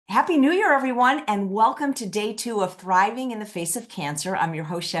Happy New Year, everyone, and welcome to day two of Thriving in the Face of Cancer. I'm your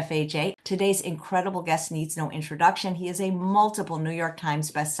host, Chef AJ. Today's incredible guest needs no introduction. He is a multiple New York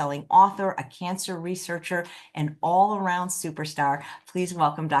Times bestselling author, a cancer researcher, and all-around superstar. Please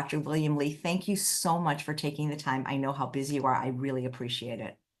welcome Dr. William Lee. Thank you so much for taking the time. I know how busy you are. I really appreciate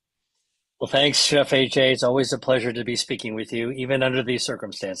it. Well, thanks, Chef AJ. It's always a pleasure to be speaking with you, even under these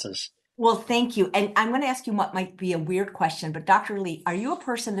circumstances. Well, thank you. And I'm going to ask you what might be a weird question, but Dr. Lee, are you a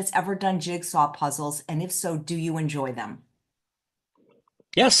person that's ever done jigsaw puzzles? And if so, do you enjoy them?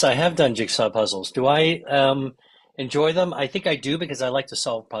 Yes, I have done jigsaw puzzles. Do I enjoy them? I think I do because I like to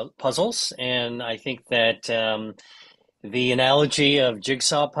solve puzzles. And I think that the analogy of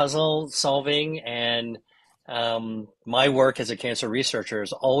jigsaw puzzle solving and my work as a cancer researcher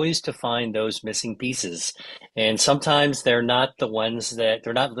is always to find those missing pieces. And sometimes they're not the ones that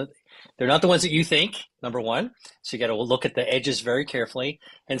you think, number one. So you got to look at the edges very carefully.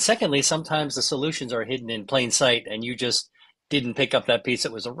 And secondly, sometimes the solutions are hidden in plain sight and you just didn't pick up that piece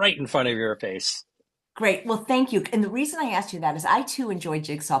that was right in front of your face. Great. Well, thank you. And the reason I asked you that is I too enjoy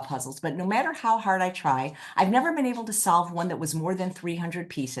jigsaw puzzles, but no matter how hard I try, I've never been able to solve one that was more than 300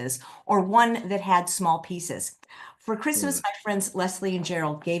 pieces or one that had small pieces. For Christmas, Hmm. my friends Leslie and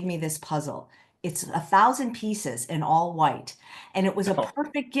Gerald gave me this puzzle. It's 1,000 pieces in all white. And it was a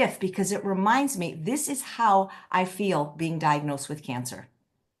perfect gift because it reminds me this is how I feel being diagnosed with cancer.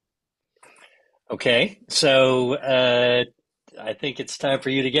 Okay, so I think it's time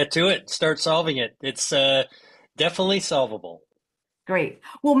for you to get to it. Start solving it. It's definitely solvable. Great.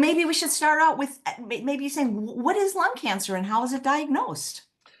 Well, maybe we should start out with maybe saying, what is lung cancer and how is it diagnosed?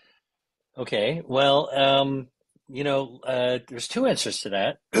 Okay, well, there's two answers to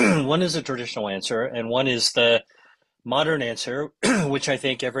that. One is a traditional answer, and one is the modern answer, which I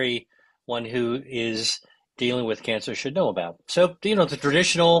think everyone who is dealing with cancer should know about. So, the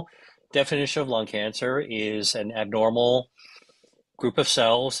traditional definition of lung cancer is an abnormal group of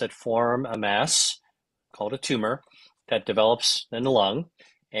cells that form a mass called a tumor that develops in the lung,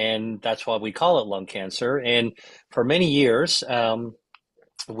 and that's why we call it lung cancer. And for many years,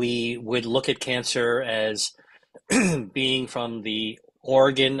 we would look at cancer as being from the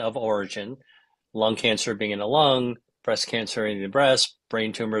organ of origin, lung cancer being in the lung, breast cancer in the breast,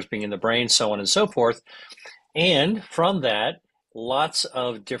 brain tumors being in the brain, so on and so forth. And from that, lots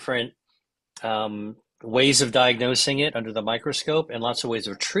of different ways of diagnosing it under the microscope and lots of ways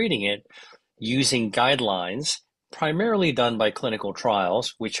of treating it using guidelines, primarily done by clinical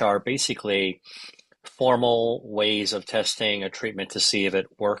trials, which are basically formal ways of testing a treatment to see if it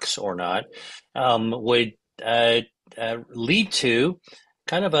works or not, would lead to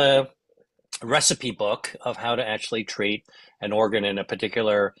kind of a recipe book of how to actually treat an organ in a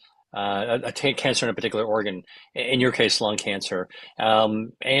particular cancer in a particular organ, in your case, lung cancer.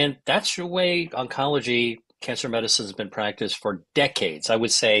 And that's the way oncology cancer medicine has been practiced for decades. I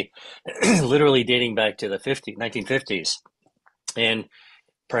would say literally dating back to the 1950s. And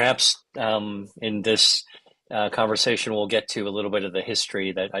perhaps in this conversation, we'll get to a little bit of the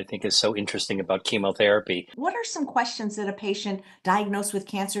history that I think is so interesting about chemotherapy. What are some questions that a patient diagnosed with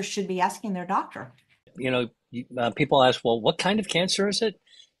cancer should be asking their doctor? People ask, well, what kind of cancer is it?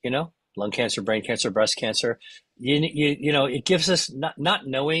 Lung cancer, brain cancer, breast cancer. It gives us not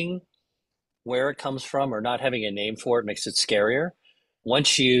knowing where it comes from or not having a name for it makes it scarier.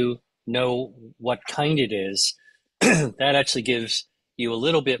 Once you know what kind it is, that actually gives you a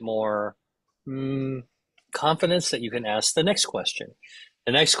little bit more confidence that you can ask the next question.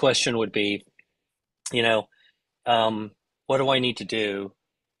 The next question would be, you know, what do I need to do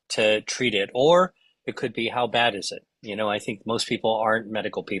to treat it? Or it could be, how bad is it? I think most people aren't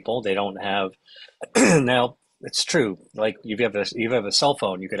medical people. They don't have now. It's true. Like you have a cell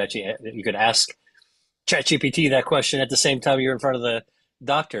phone. You could ask ChatGPT that question at the same time you're in front of the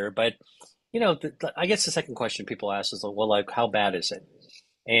doctor. But I guess the second question people ask is, well, like, how bad is it?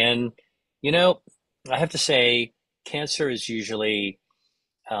 And you know, I have to say, cancer is usually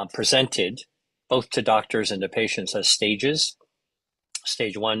presented both to doctors and to patients as stages.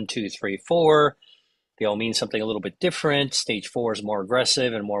 Stage one, two, three, four. They all mean something a little bit different. Stage four is more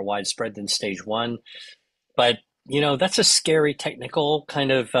aggressive and more widespread than stage one. But that's a scary technical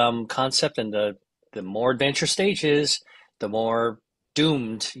kind of concept, and the more advanced your stage is, the more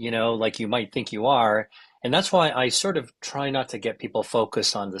doomed, like you might think you are. And that's why I sort of try not to get people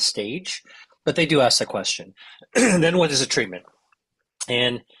focused on the stage, but they do ask the question. Then what is the treatment?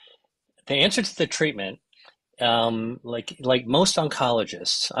 And the answer to the treatment, like most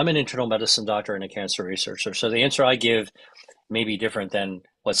oncologists, I'm an internal medicine doctor and a cancer researcher, so the answer I give may be different than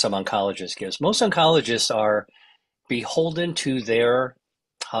what some oncologists gives. Most oncologists are beholden to their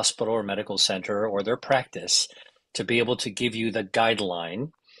hospital or medical center or their practice to be able to give you the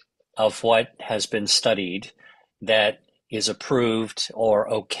guideline of what has been studied that is approved or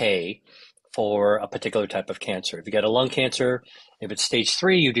okay for a particular type of cancer. If you got a lung cancer, if it's stage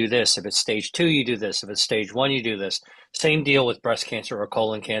 3, you do this. If it's stage 2, you do this. If it's stage 1, you do this. Same deal with breast cancer or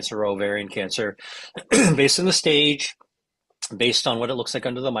colon cancer or ovarian cancer. Based on the stage, based on what it looks like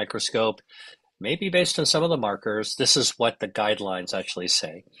under the microscope, maybe based on some of the markers, this is what the guidelines actually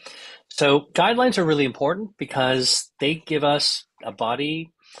say. So guidelines are really important because they give us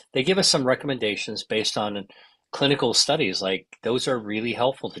they give us some recommendations based on clinical studies. Like those are really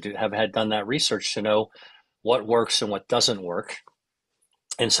helpful to have had done that research to know what works and what doesn't work.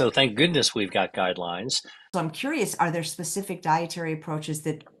 And so thank goodness we've got guidelines. So I'm curious, are there specific dietary approaches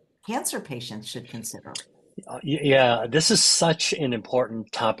that cancer patients should consider? Yeah, this is such an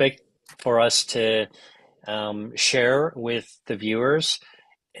important topic for us to share with the viewers.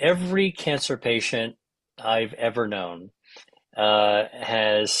 Every cancer patient I've ever known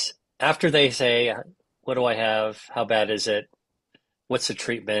has, after they say, what do I have? How bad is it? What's the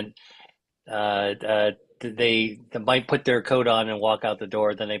treatment? Uh, uh, they might put their coat on and walk out the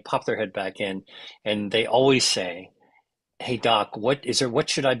door, then they pop their head back in, and they always say, "Hey doc, what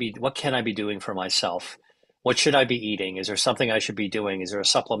can I be doing for myself? What should I be eating? Is there something I should be doing? Is there a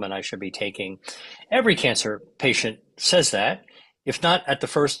supplement I should be taking?" Every cancer patient says that. If not at the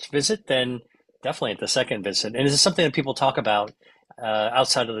first visit, then definitely at the second visit. And this is something that people talk about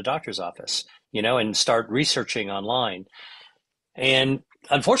outside of the doctor's office, and start researching online. And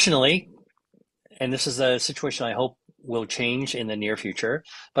unfortunately, and this is a situation I hope will change in the near future.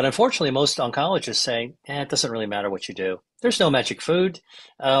 But unfortunately, most oncologists say, it doesn't really matter what you do. There's no magic food.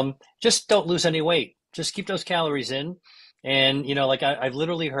 Just don't lose any weight. Just keep those calories in. And, like I've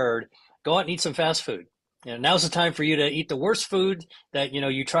literally heard, go out and eat some fast food. Now's the time for you to eat the worst food that,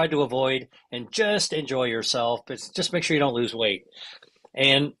 you tried to avoid and just enjoy yourself. But just make sure you don't lose weight.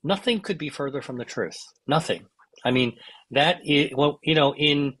 And nothing could be further from the truth. Nothing. I mean, that is, well,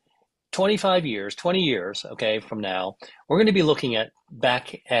 in 25 years, 20 years, okay, from now, we're going to be looking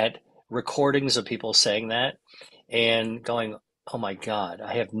back at recordings of people saying that and going, oh my God,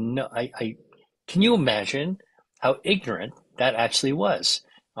 can you imagine how ignorant that actually was?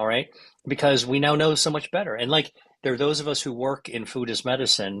 All right. Because we now know so much better. And like, there are those of us who work in food as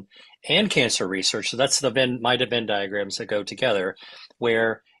medicine and cancer research. So that's the might have Venn diagrams that go together,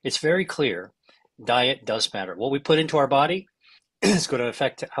 where it's very clear diet does matter. What we put into our body is going to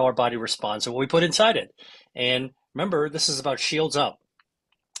affect how our body responds to what we put inside it. And remember, this is about shields up.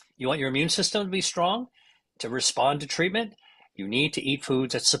 You want your immune system to be strong, to respond to treatment, you need to eat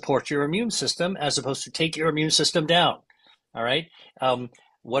foods that support your immune system as opposed to take your immune system down. All right.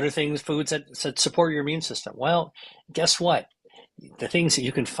 What are foods that support your immune system? Well, guess what? The things that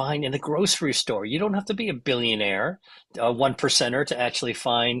you can find in the grocery store. You don't have to be a billionaire, a one percenter to actually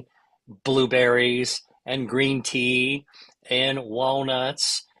find blueberries and green tea and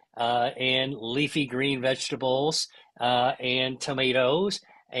walnuts and leafy green vegetables and tomatoes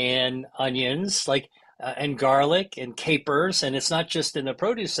and onions, and garlic and capers. And it's not just in the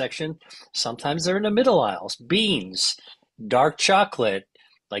produce section. Sometimes they're in the middle aisles. Beans, dark chocolate,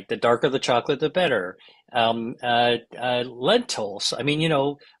 like the darker the chocolate, the better. Lentils. I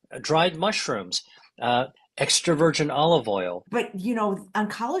mean, dried mushrooms. Extra virgin olive oil. But,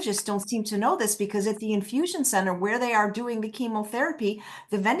 oncologists don't seem to know this because at the infusion center where they are doing the chemotherapy,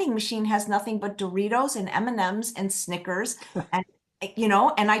 the vending machine has nothing but Doritos and M&Ms and Snickers. And,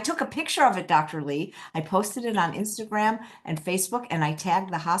 and I took a picture of it, Dr. Lee. I posted it on Instagram and Facebook and I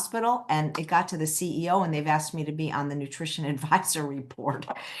tagged the hospital and it got to the CEO and they've asked me to be on the nutrition advisor report.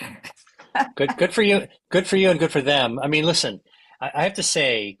 Good for you. Good for you and good for them. I mean, listen, I have to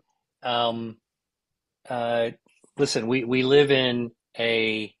say, listen, we live in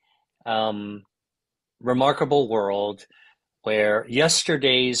a remarkable world where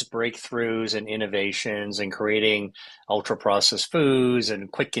yesterday's breakthroughs and innovations and creating ultra processed foods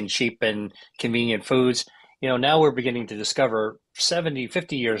and quick and cheap and convenient foods, now we're beginning to discover 70,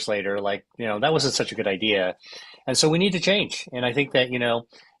 50 years later, that wasn't such a good idea. And so we need to change. And I think that,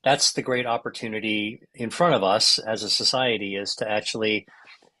 that's the great opportunity in front of us as a society, is to actually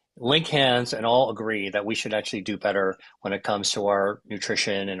link hands and all agree that we should actually do better when it comes to our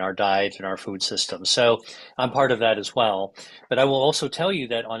nutrition and our diet and our food system. So I'm part of that as well. But I will also tell you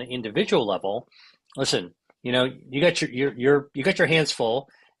that on an individual level, listen, you got you got your hands full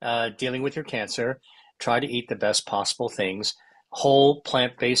dealing with your cancer. Try to eat the best possible things. Whole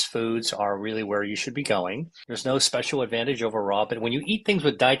plant-based foods are really where you should be going. There's no special advantage over raw, but when you eat things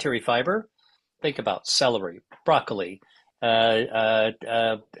with dietary fiber, think about celery, broccoli, any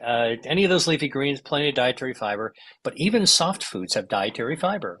of those leafy greens, plenty of dietary fiber, but even soft foods have dietary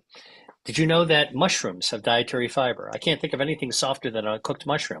fiber. Did you know that mushrooms have dietary fiber? I can't think of anything softer than a cooked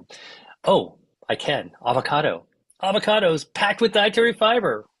mushroom. Oh, I can. Avocado. Avocados packed with dietary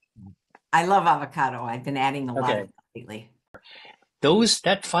fiber. I love avocado. I've been adding a lot of Okay. that lately.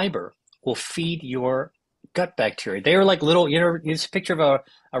 That fiber will feed your gut bacteria. They are like little, it's a picture of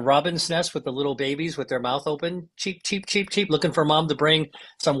a robin's nest with the little babies with their mouth open, cheep, cheep, cheep, cheep, looking for mom to bring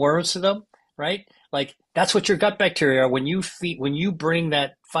some worms to them, right? Like that's what your gut bacteria are when you bring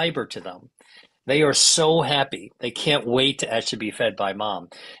that fiber to them. They are so happy. They can't wait to actually be fed by mom.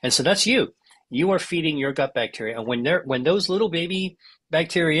 And so that's you. You are feeding your gut bacteria. And when those little baby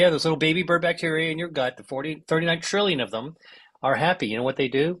bacteria, those little baby bird bacteria in your gut, the 39 trillion of them are happy. You know what they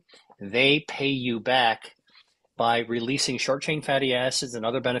do? They pay you back by releasing short chain fatty acids and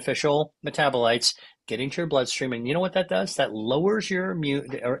other beneficial metabolites, getting to your bloodstream. And you know what that does? That lowers your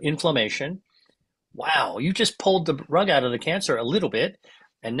inflammation. Wow, you just pulled the rug out of the cancer a little bit.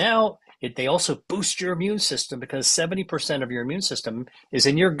 And now they also boost your immune system because 70% of your immune system is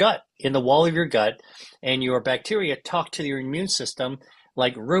in your gut, in the wall of your gut. And your bacteria talk to your immune system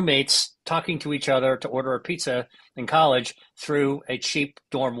like roommates talking to each other to order a pizza in college through a cheap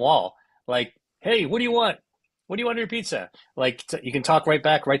dorm wall. Like, hey, what do you want? What do you want on your pizza? Like, you can talk right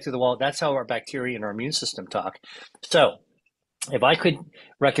back, right through the wall. That's how our bacteria and our immune system talk. So, if I could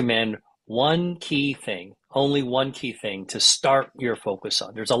recommend one key thing, only one key thing to start your focus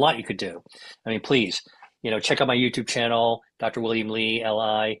on, there's a lot you could do. I mean, please, check out my YouTube channel, Dr. William Lee,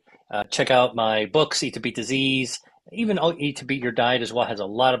 LI. Check out my books, Eat to Beat Disease. Even Eat to Beat Your Diet as well has a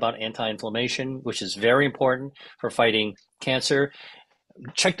lot about anti-inflammation, which is very important for fighting cancer.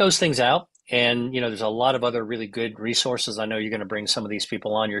 Check those things out. And, there's a lot of other really good resources. I know you're going to bring some of these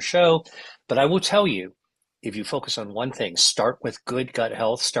people on your show, but I will tell you, if you focus on one thing, start with good gut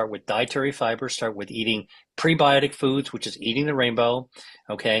health, start with dietary fiber, start with eating prebiotic foods, which is eating the rainbow.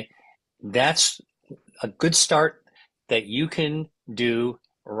 Okay. That's a good start that you can do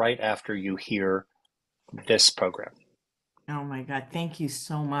right after you hear this program. Oh my God. Thank you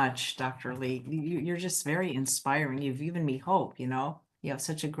so much, Dr. Lee. You're just very inspiring. You've given me hope, you know? You have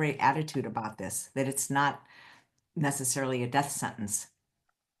such a great attitude about this, that it's not necessarily a death sentence.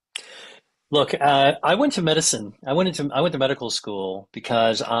 Look, I went to medicine. I went to medical school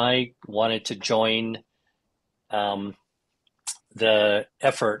because I wanted to join um, the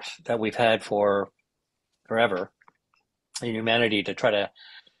effort that we've had for forever in humanity to try to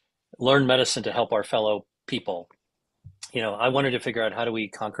learn medicine to help our fellow people. I wanted to figure out how do we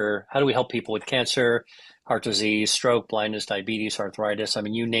help people with cancer, heart disease, stroke, blindness, diabetes, arthritis. I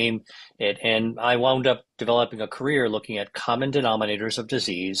mean, you name it. And I wound up developing a career looking at common denominators of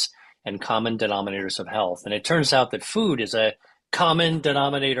disease and common denominators of health. And it turns out that food is a common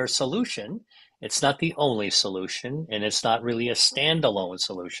denominator solution. It's not the only solution, and it's not really a standalone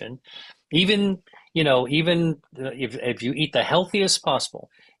solution. Even, even if you eat the healthiest possible,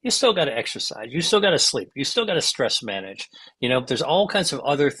 you still got to exercise. You still got to sleep. You still got to stress manage. There's all kinds of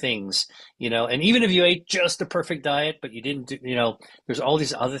other things, and even if you ate just the perfect diet, but you didn't do, there's all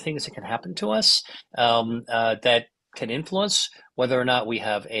these other things that can happen to us that can influence whether or not we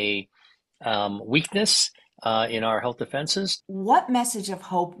have a weakness in our health defenses. What message of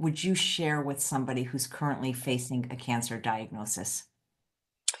hope would you share with somebody who's currently facing a cancer diagnosis?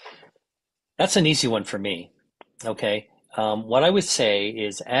 That's an easy one for me. Okay. What I would say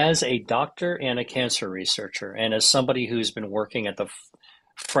is, as a doctor and a cancer researcher, and as somebody who's been working at the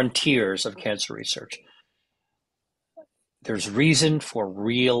frontiers of cancer research, there's reason for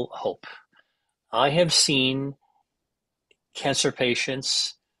real hope. I have seen cancer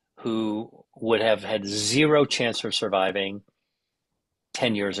patients who would have had zero chance of surviving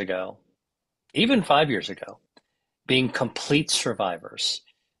 10 years ago, even 5 years ago, being complete survivors,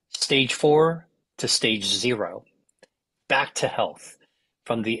 stage 4 to stage 0. Back to health,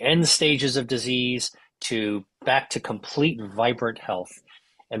 from the end stages of disease to back to complete vibrant health.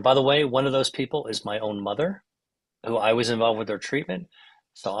 And by the way, one of those people is my own mother, who I was involved with her treatment.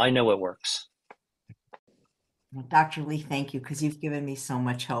 So I know it works. Well, Dr. Lee, thank you, because you've given me so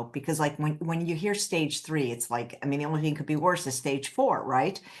much hope. Because like when you hear stage 3, it's like, I mean, the only thing could be worse is stage 4,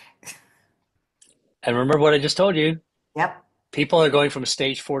 right? And remember what I just told you, Yep. people are going from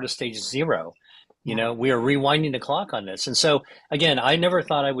stage 4 to stage 0. Yeah. We are rewinding the clock on this. And so, again, I never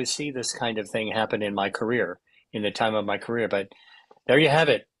thought I would see this kind of thing happen in my career, in the time of my career. But there you have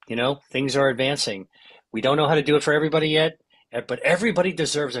it. Things are advancing. We don't know how to do it for everybody yet, but everybody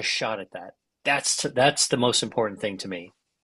deserves a shot at that. That's the most important thing to me.